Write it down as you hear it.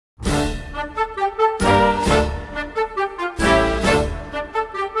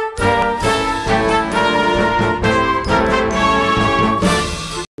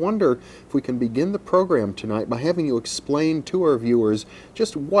wonder if we can begin the program tonight by having you explain to our viewers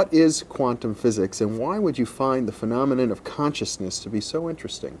just what is quantum physics and why would you find the phenomenon of consciousness to be so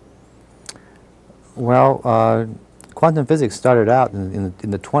interesting? Well, quantum physics started out in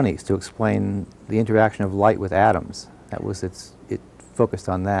the 20s to explain the interaction of light with atoms. That was it focused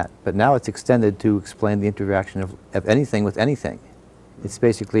on that. But now it's extended to explain the interaction of anything with anything. It's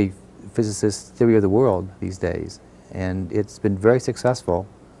basically physicists' theory of the world these days, and it's been very successful.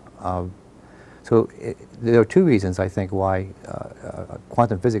 There are two reasons, I think, why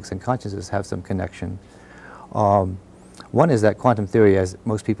quantum physics and consciousness have some connection. One is that quantum theory, as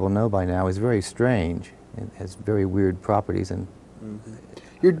most people know by now, is very strange. It has very weird properties. And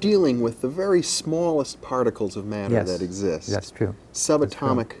You're dealing with the very smallest particles of matter yes, that exist. That's true.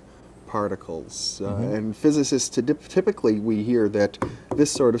 Subatomic particles. And physicists, typically we hear that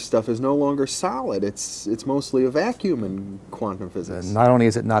this sort of stuff is no longer solid. It's mostly a vacuum in quantum physics. Not only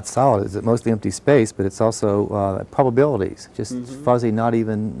is it not solid, it's mostly empty space, but it's also probabilities, just fuzzy, not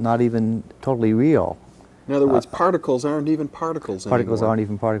even totally real. In other words, particles aren't even particles anymore. Particles aren't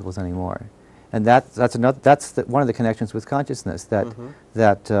even particles anymore. And that's one of the connections with consciousness,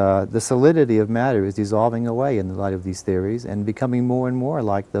 that the solidity of matter is dissolving away in the light of these theories and becoming more and more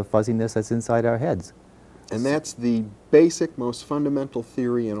like the fuzziness that's inside our heads. And that's the basic, most fundamental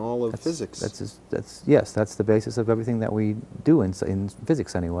theory in all of physics. Yes, that's the basis of everything that we do in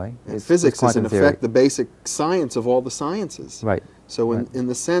physics anyway. And physics is in effect the basic science of all the sciences. Right. So in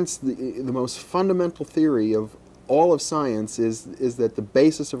the sense, the most fundamental theory of all of science is that the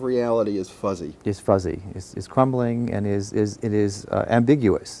basis of reality is fuzzy. Is fuzzy, is crumbling, and it is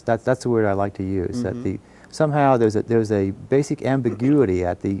ambiguous. That's the word I like to use. That somehow there's a basic ambiguity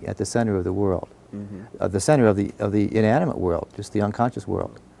at the center of the world, the center of the inanimate world, just the unconscious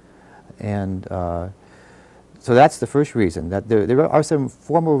world, and so that's the first reason, that there are some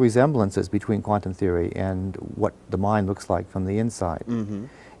formal resemblances between quantum theory and what the mind looks like from the inside.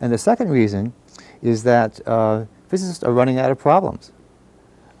 And the second reason is that physicists are running out of problems.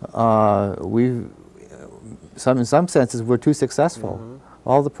 In some senses, we're too successful.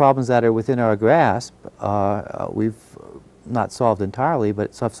 All the problems that are within our grasp, we've not solved entirely,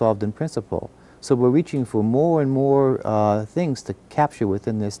 but have solved in principle. So we're reaching for more and more things to capture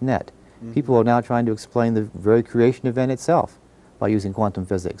within this net. People are now trying to explain the very creation event itself by using quantum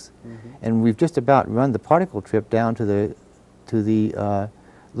physics. And we've just about run the particle trip down to the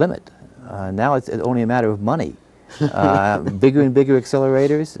limit. Now it's only a matter of money. Bigger and bigger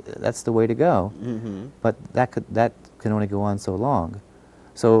accelerators, that's the way to go. But that can only go on so long.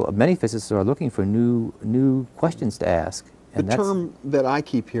 So many physicists are looking for new questions to ask. And the term that I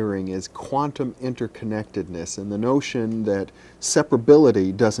keep hearing is quantum interconnectedness, and the notion that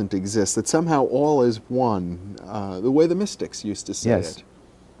separability doesn't exist, that somehow all is one, the way the mystics used to say it.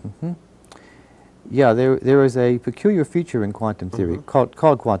 Yeah, there is a peculiar feature in quantum theory called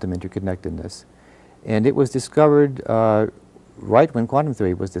quantum interconnectedness. And it was discovered right when quantum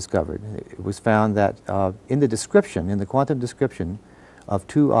theory was discovered. It was found that in the quantum description of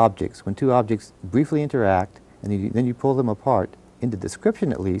two objects, when two objects briefly interact and then you pull them apart, in the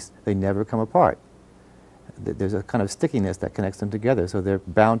description at least, they never come apart. There's a kind of stickiness that connects them together, so they're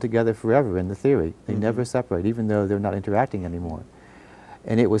bound together forever in the theory. They never separate, even though they're not interacting anymore.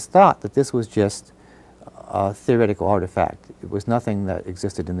 And it was thought that this was just a theoretical artifact. It was nothing that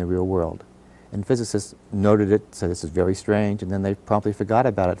existed in the real world. And physicists noted it, said this is very strange, and then they promptly forgot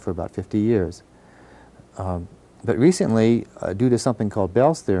about it for about 50 years. But recently, due to something called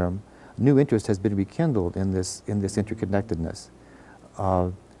Bell's theorem, new interest has been rekindled in this interconnectedness.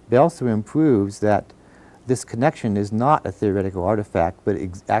 Bell's theorem proves that this connection is not a theoretical artifact, but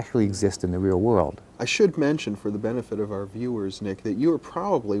actually exists in the real world. I should mention, for the benefit of our viewers, Nick, that you are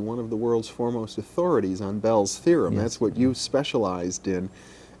probably one of the world's foremost authorities on Bell's theorem. Yes. That's what you specialized in.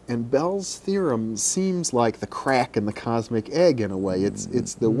 And Bell's theorem seems like the crack in the cosmic egg in a way.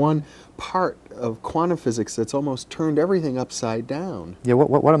 It's the one part of quantum physics that's almost turned everything upside down. Yeah,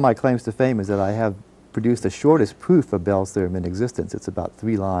 one of my claims to fame is that I have produced the shortest proof of Bell's theorem in existence. It's about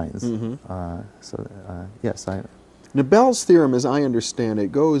 3 lines. Yes, Now, Bell's theorem, as I understand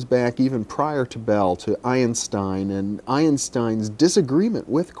it, goes back even prior to Bell to Einstein, and Einstein's disagreement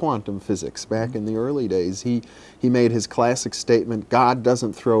with quantum physics back in the early days. He made his classic statement, God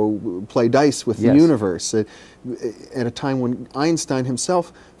doesn't play dice with the universe, at a time when Einstein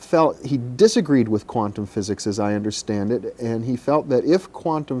himself felt he disagreed with quantum physics, as I understand it, and he felt that if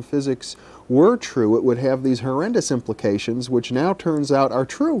quantum physics were true, it would have these horrendous implications, which now turns out are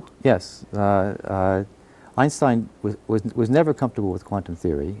true. Yes. Einstein was never comfortable with quantum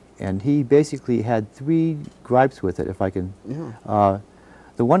theory, and he basically had 3 gripes with it, if I can.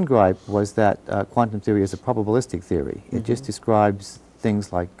 The The one gripe was that quantum theory is a probabilistic theory. It just describes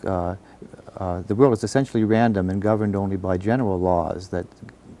things like the world is essentially random and governed only by general laws that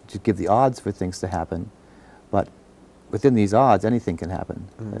just give the odds for things to happen, but within these odds anything can happen,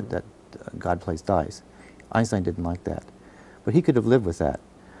 that God plays dice. Einstein didn't like that, but he could have lived with that.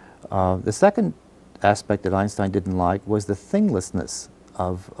 The second aspect that Einstein didn't like was the thinglessness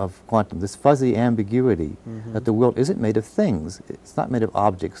of quantum, this fuzzy ambiguity that the world isn't made of things. It's not made of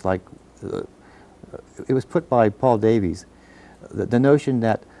objects like, it was put by Paul Davies, the notion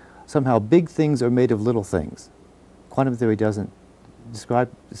that somehow big things are made of little things. Quantum theory doesn't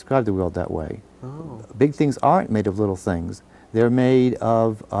describe the world that way. Oh. Big things aren't made of little things. They're made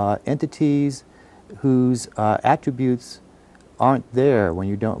of entities whose attributes aren't there when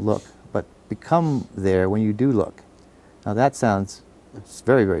you don't look, but become there when you do look. Now that sounds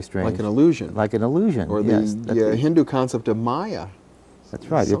very, very strange. Like an illusion. Like an illusion, Or yes. the Hindu concept of Maya. That's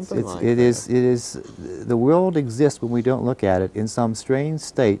right. It is, the world exists when we don't look at it in some strange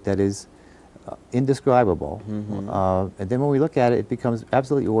state that is indescribable. And then when we look at it, it becomes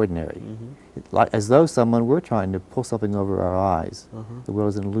absolutely ordinary. As though someone were trying to pull something over our eyes. The world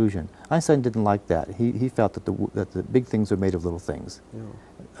is an illusion. Einstein didn't like that. He felt that the big things are made of little things.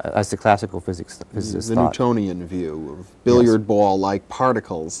 As the classical physicist The thought. Newtonian view of billiard ball-like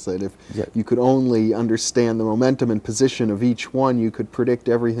particles, that if you could only understand the momentum and position of each one, you could predict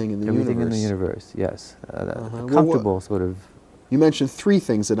everything in the universe. Everything in the universe, yes. A comfortable sort of... You mentioned three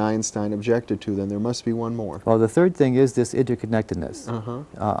things that Einstein objected to, then there must be one more. Well, the third thing is this interconnectedness.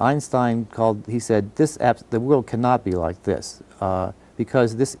 Einstein he said, the world cannot be like this,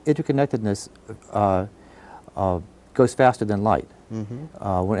 because this interconnectedness goes faster than light.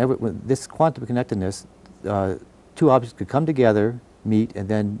 When this quantum connectedness, two objects could come together, meet, and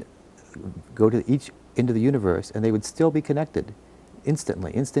then go to into the universe, and they would still be connected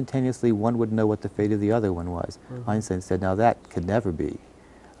instantly. Instantaneously, one would know what the fate of the other one was. Einstein said, now that could never be.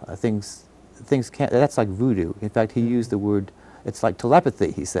 Things can't, that's like voodoo. In fact, he used the word, it's like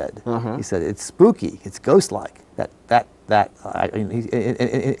telepathy, he said. He said, it's spooky, it's ghost-like.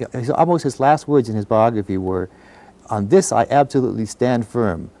 Almost his last words in his biography were, on this I absolutely stand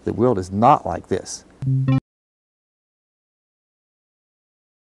firm. The world is not like this.